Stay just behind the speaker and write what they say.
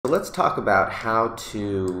let's talk about how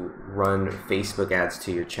to run Facebook ads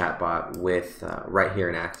to your chatbot with right here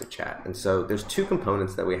in Active Chat. And so there's two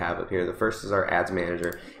components that we have up here. The first is our ads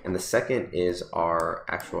manager, and the second is our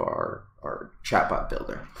chatbot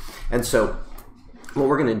builder. And so what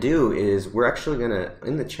we're going to do is we're actually going to,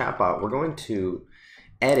 in the chatbot, we're going to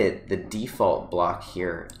edit the default block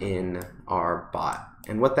here in our bot.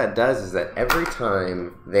 And what that does is that every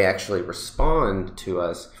time they actually respond to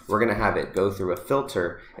us, we're going to have it go through a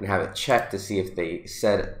filter and have it check to see if they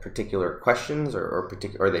said particular questions or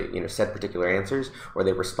they said particular answers, or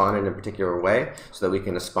they responded in a particular way, so that we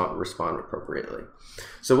can respond appropriately.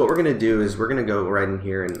 So what we're going to do is we're going to go right in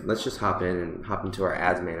here and let's just hop into our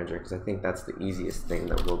ads manager, because I think that's the easiest thing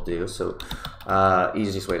that we'll do. So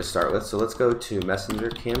easiest way to start with. So let's go to Messenger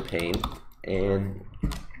campaign, and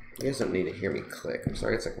you guys don't need to hear me click. I'm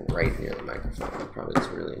sorry, it's like right near the microphone. Probably is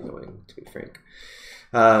really annoying, to be frank.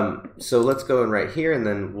 So let's go in right here, and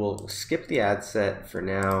then we'll skip the ad set for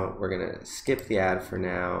now. We're gonna skip the ad for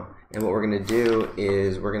now, and what we're gonna do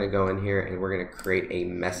is we're gonna go in here and we're gonna create a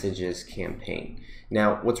messages campaign.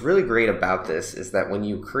 Now, what's really great about this is that when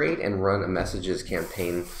you create and run a messages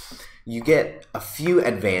campaign, you get a few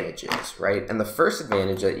advantages, right? And the first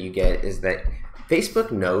advantage that you get is that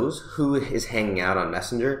Facebook knows who is hanging out on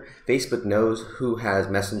Messenger. Facebook knows who has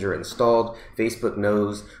Messenger installed. Facebook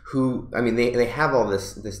knows who, I mean, they have all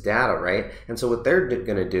this data, right? And so what they're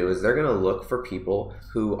gonna do is they're gonna look for people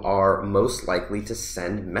who are most likely to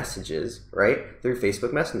send messages, right, through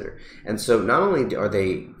Facebook Messenger. And so not only are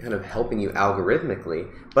they kind of helping you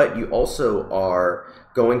algorithmically, but you also are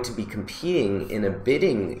going to be competing in a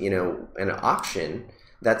bidding, an auction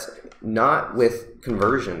that's not with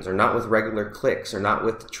conversions, or not with regular clicks, or not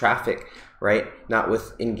with traffic, right? Not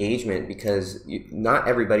with engagement, because not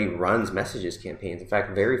everybody runs messages campaigns. In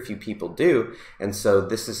fact, very few people do. And so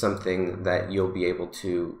this is something that you'll be able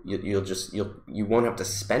to, you won't have to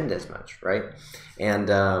spend as much, right?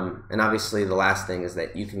 And obviously the last thing is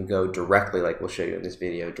that you can go directly, like we'll show you in this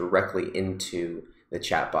video, directly into the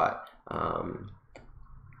chatbot.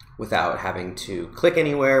 Without having to click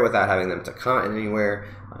anywhere, without having them to comment anywhere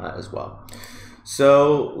as well.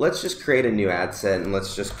 So let's just create a new ad set, and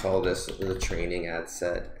let's just call this the training ad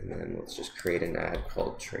set, and then let's just create an ad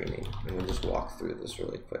called training, and we'll just walk through this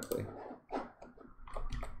really quickly.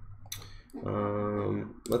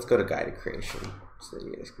 Let's go to guided creation so that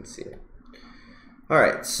you guys can see it. All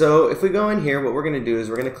right, so if we go in here, what we're going to do is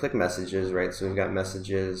we're going to click messages, right? So we've got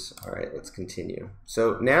messages. All right, let's continue.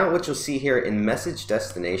 So now what you'll see here in message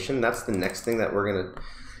destination, that's the next thing that we're going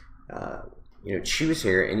to choose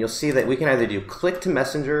here, and you'll see that we can either do click to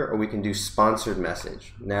messenger or we can do sponsored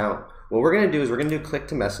message. Now, what we're going to do is we're going to do click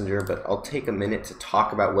to messenger, but I'll take a minute to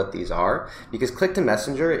talk about what these are, because click to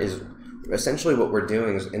messenger is essentially what we're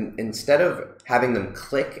doing is instead of having them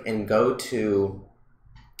click and go to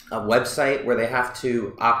a website where they have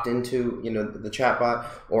to opt into the chatbot,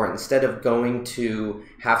 or instead of going to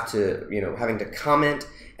having to comment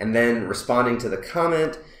and then responding to the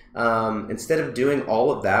comment, instead of doing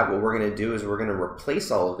all of that, what we're going to do is we're going to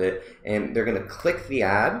replace all of it, and they're going to click the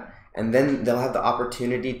ad, and then they'll have the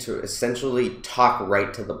opportunity to essentially talk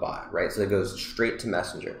right to the bot, right? So it goes straight to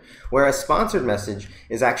Messenger. Whereas sponsored message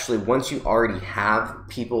is actually once you already have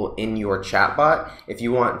people in your chatbot, if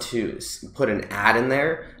you want to put an ad in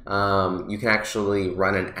there, you can actually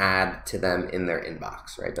run an ad to them in their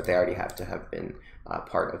inbox, right? But they already have to have been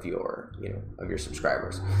part of your, of your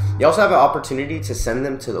subscribers. You also have an opportunity to send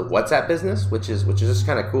them to the WhatsApp business, which is just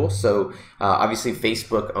kind of cool. So obviously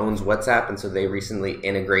Facebook owns WhatsApp, and so they recently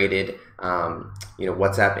integrated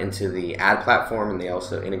WhatsApp into the ad platform, and they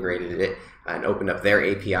also integrated it and opened up their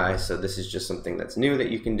API. So this is just something that's new that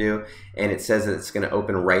you can do, and it says that it's going to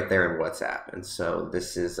open right there in WhatsApp. And so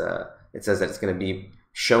this is it says that it's going to be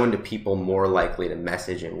shown to people more likely to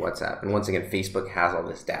message in WhatsApp. And once again, Facebook has all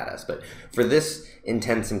this data. But for this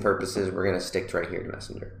intents and purposes, we're going to stick right here to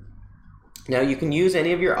Messenger. Now you can use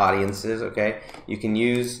any of your audiences, okay? You can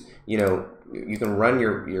use, you can run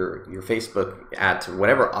your Facebook ad to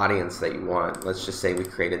whatever audience that you want. Let's just say we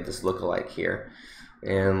created this lookalike here.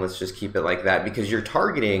 And let's just keep it like that, because you're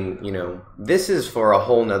targeting, this is for a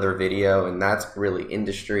whole nother video, and that's really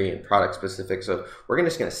industry and product specific. So we're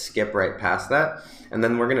just going to skip right past that. And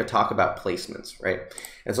then we're going to talk about placements, right?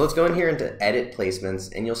 And so let's go in here into edit placements,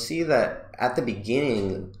 and you'll see that at the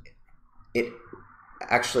beginning, it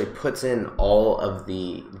actually puts in all of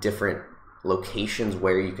the different locations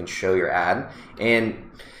where you can show your ad. And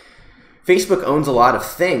Facebook owns a lot of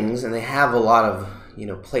things, and they have a lot of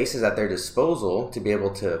places at their disposal to be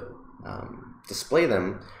able to display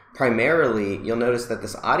them. Primarily, you'll notice that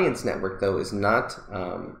this audience network, though, is not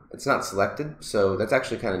it's not selected, so that's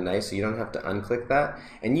actually kind of nice. So you don't have to unclick that,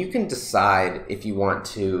 and you can decide if you want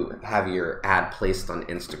to have your ad placed on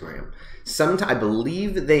Instagram. I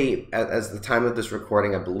believe they, as the time of this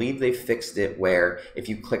recording, I believe they fixed it where if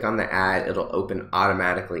you click on the ad, it'll open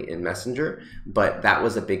automatically in Messenger. But that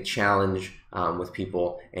was a big challenge with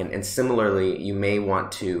people, and similarly, you may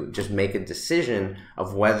want to just make a decision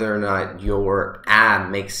of whether or not your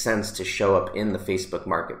ad makes sense to show up in the Facebook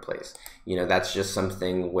Marketplace. You know, that's just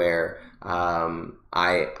something where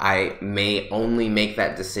I may only make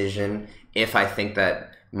that decision if I think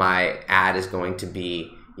that my ad is going to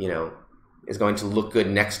be, you know, is going to look good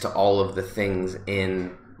next to all of the things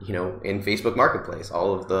in, you know, in Facebook Marketplace,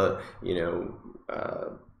 all of the, you know,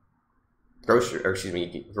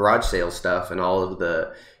 garage sale stuff, and all of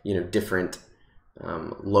the, you know, different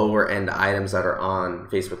lower end items that are on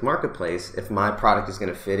Facebook Marketplace. If my product is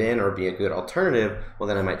going to fit in or be a good alternative, well,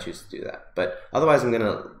 then I might choose to do that. But otherwise, I'm going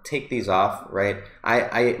to take these off, right?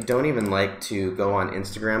 I don't even like to go on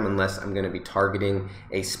Instagram unless I'm going to be targeting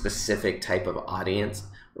a specific type of audience,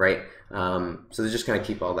 right? So just kind of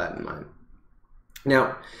keep all that in mind.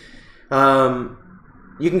 Now,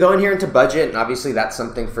 you can go in here into budget, and obviously that's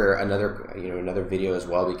something for another, you know, another video as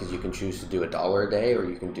well, because you can choose to do $1 a day, or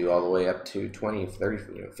you can do all the way up to $20,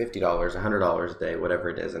 $30, you know, $50, $100 a day, whatever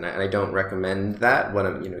it is. And I don't recommend that.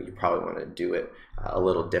 You know, you probably want to do it a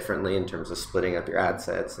little differently in terms of splitting up your ad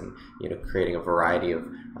sets and, you know, creating a variety of,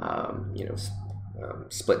 you know,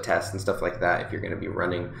 split tests and stuff like that if you're going to be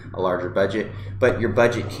running a larger budget. But your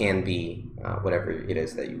budget can be whatever it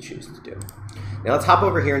is that you choose to do. Now let's hop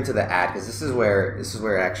over here into the ad, because this is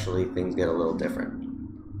where actually things get a little different.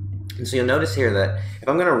 And so you'll notice here that if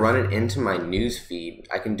I'm going to run it into my news feed,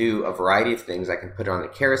 I can do a variety of things. I can put it on a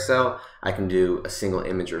carousel. I can do a single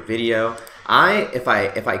image or video. If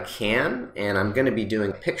I can, and I'm going to be doing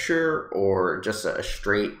a picture or just a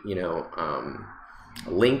straight, you know,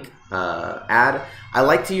 link ad, I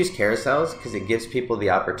like to use carousels because it gives people the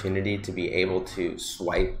opportunity to be able to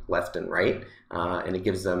swipe left and right, and it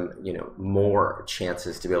gives them, you know, more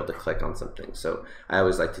chances to be able to click on something. So I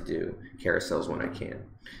always like to do carousels when I can.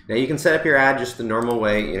 Now you can set up your ad just the normal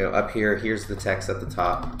way. You know, up here, here's the text at the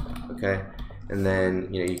top, okay, and then,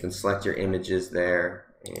 you know, you can select your images there,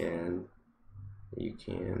 and you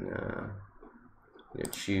can you know,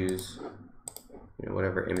 choose, you know,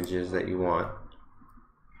 whatever images that you want.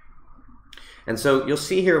 And so you'll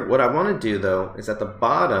see here, what I want to do though is at the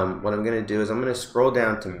bottom, what I'm going to do is I'm going to scroll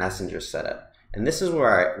down to Messenger setup, and this is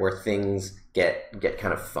where things get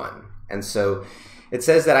kind of fun. And so it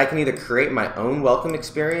says that I can either create my own welcome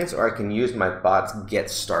experience, or I can use my bot's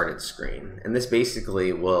get started screen. And this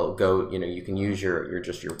basically will go, you know, you can use your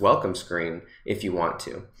welcome screen if you want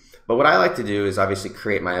to. But what I like to do is obviously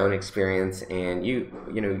create my own experience, and you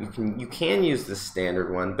can use the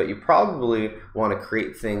standard one, but you probably want to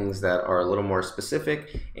create things that are a little more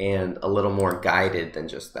specific and a little more guided than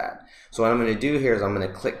just that. So what I'm going to do here is I'm going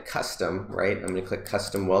to click custom, right? I'm going to click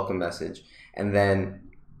custom welcome message, and then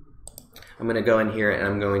I'm going to go in here and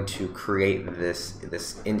I'm going to create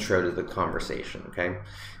this intro to the conversation, okay?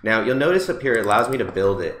 Now you'll notice up here it allows me to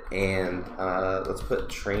build it, and let's put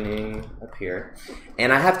training up here.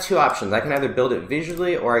 And I have two options. I can either build it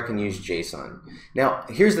visually or I can use JSON. Now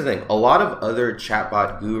here's the thing, a lot of other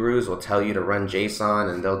chatbot gurus will tell you to run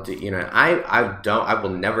JSON, and they'll do, you know, I will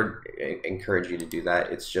never encourage you to do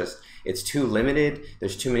that. It's too limited.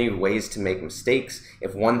 There's too many ways to make mistakes.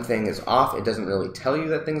 If one thing is off, it doesn't really tell you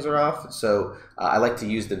that things are off. So I like to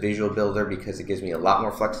use the visual builder because it gives me a lot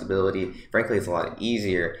more flexibility. Frankly, it's a lot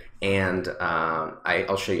easier, and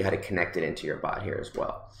I'll show you how to connect it into your bot here as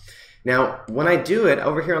well. Now, when I do it,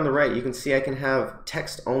 over here on the right, you can see I can have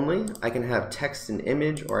text only, I can have text and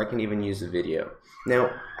image, or I can even use a video. Now,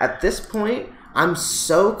 at this point, I'm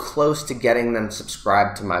so close to getting them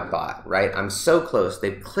subscribed to my bot, right? I'm so close.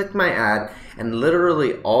 They've clicked my ad, and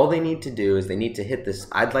literally all they need to do is they need to hit this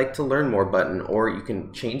I'd like to learn more button, or you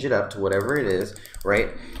can change it up to whatever it is, right?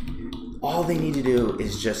 All they need to do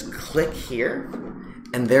is just click here,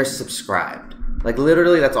 and they're subscribed. Like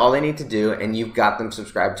literally that's all they need to do, and you've got them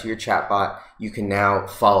subscribed to your chatbot. You can now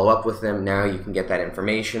follow up with them. Now you can get that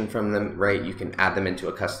information from them, right? You can add them into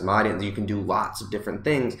a custom audience. You can do lots of different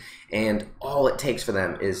things, and all it takes for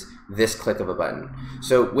them is this click of a button.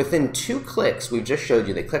 So within 2 clicks, we've just showed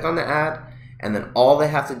you, they click on the ad, and then all they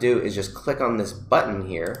have to do is just click on this button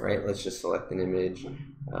here, right? Let's just select an image.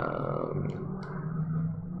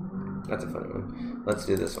 That's a funny one. Let's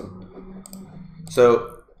do this one.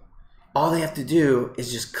 So all they have to do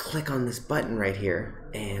is just click on this button right here,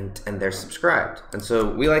 and they're subscribed. And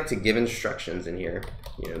so we like to give instructions in here,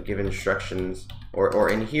 you know, give instructions, or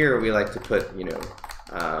in here we like to put, you know,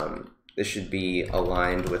 this should be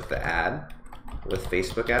aligned with the ad, with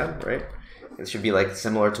Facebook ad, right? It should be like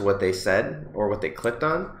similar to what they said or what they clicked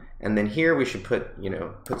on. And then here we should put,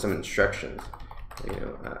 put some instructions.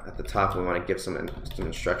 At the top we want to give some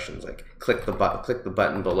instructions, like click the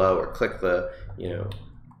button below, or click the,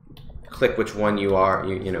 click which one you are,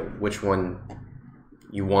 which one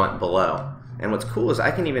you want below. And what's cool is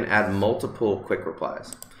I can even add multiple quick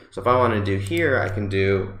replies. So if I want to do here, I can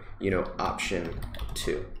do, option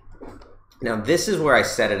 2. Now this is where I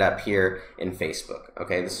set it up here in Facebook.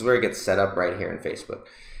 Okay, this is where it gets set up right here in Facebook.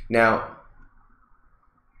 Now,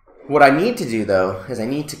 what I need to do though is I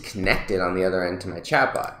need to connect it on the other end to my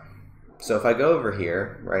chatbot. So if I go over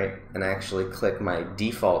here, right, and I actually click my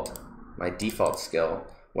default skill,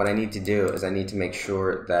 what I need to do is I need to make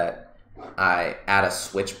sure that I add a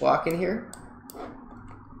switch block in here.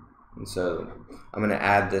 And so I'm going to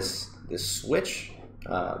add this switch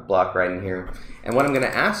block right in here. And what I'm going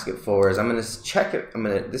to ask it for is I'm going to check it.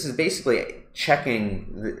 This is basically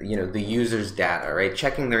checking the user's data, right?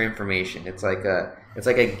 Checking their information. It's like a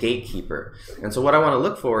gatekeeper. And so what I want to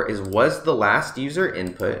look for is, was the last user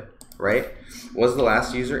input, right? Was the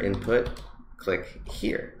last user input? Click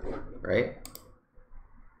here, right?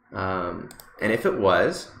 And if it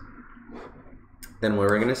was, then what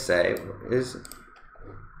we're going to say is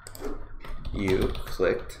you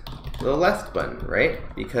clicked the left button, right?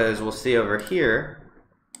 Because we'll see over here,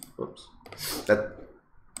 whoops, that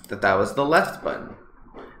was the left button.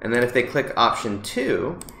 And then if they click option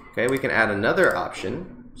 2, okay, we can add another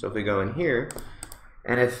option. So if we go in here,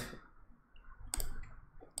 and if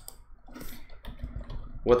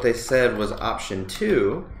what they said was option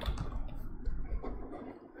 2,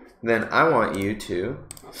 then I want you to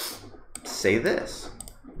say this,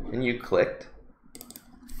 and you clicked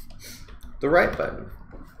the right button,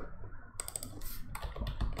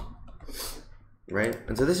 right?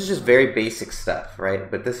 And so this is just very basic stuff, right?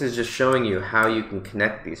 But this is just showing you how you can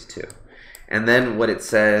connect these two. And then what it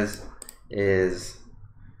says is,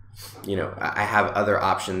 I have other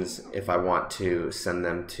options if I want to send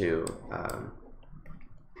them to,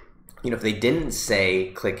 if they didn't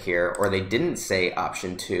say click here, or they didn't say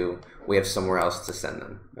option 2, we have somewhere else to send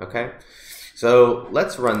them, okay? So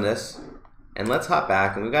let's run this, and let's hop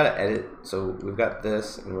back, and we've got to edit. So we've got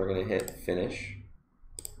this, and we're going to hit finish,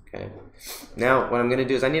 okay? Now what I'm going to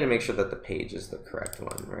do is I need to make sure that the page is the correct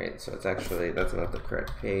one, right? So it's actually, that's not the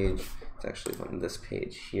correct page. It's actually on this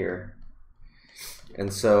page here.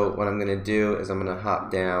 And so what I'm going to do is I'm going to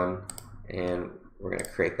hop down, and we're going to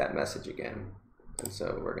create that message again. And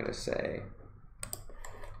so we're going to say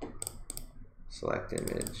select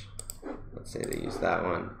image. Let's say they use that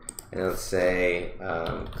one. And let's say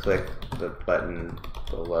click the button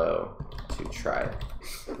below to try it,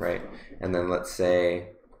 right? And then let's say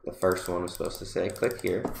the first one was supposed to say click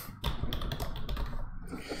here.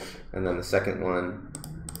 And then the second one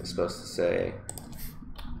is supposed to say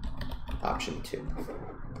option 2.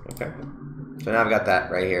 Okay? So now I've got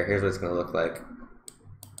that right here. Here's what it's going to look like.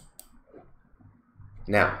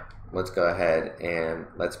 Now, let's go ahead and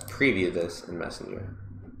let's preview this in Messenger.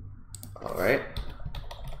 All right.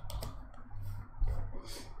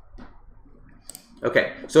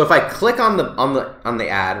 Okay, so if I click on the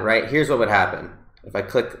ad, right, here's what would happen. If I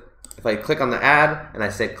click on the ad and I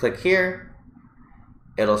say click here,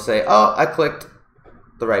 it'll say, oh, I clicked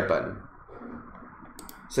the right button.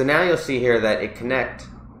 So now you'll see here that it connects,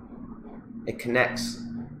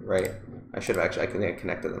 right? I think I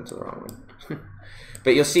connected them to the wrong one.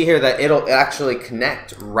 But you'll see here that it'll actually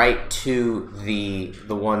connect right to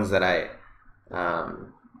the ones that I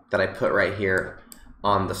put right here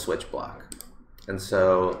on the switch block. And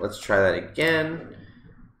so let's try that again.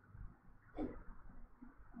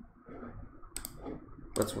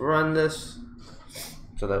 Let's run this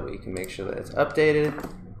so that we can make sure that it's updated.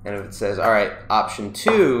 And if it says, all right, option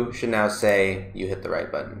 2 should now say you hit the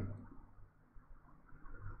right button.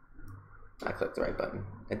 I clicked the right button.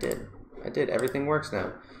 I did. Everything works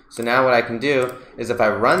now. So now what I can do is if I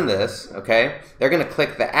run this, okay, they're going to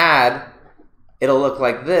click the ad. It'll look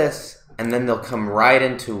like this. And then they'll come right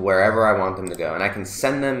into wherever I want them to go. And I can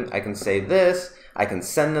send them, I can say this, I can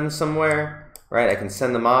send them somewhere, right? I can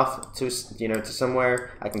send them off to, to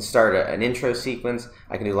somewhere. I can start an intro sequence.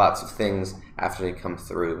 I can do lots of things after they come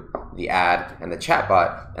through the ad and the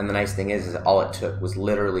chatbot. And the nice thing is all it took was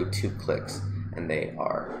literally 2 clicks, and they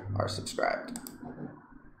are subscribed.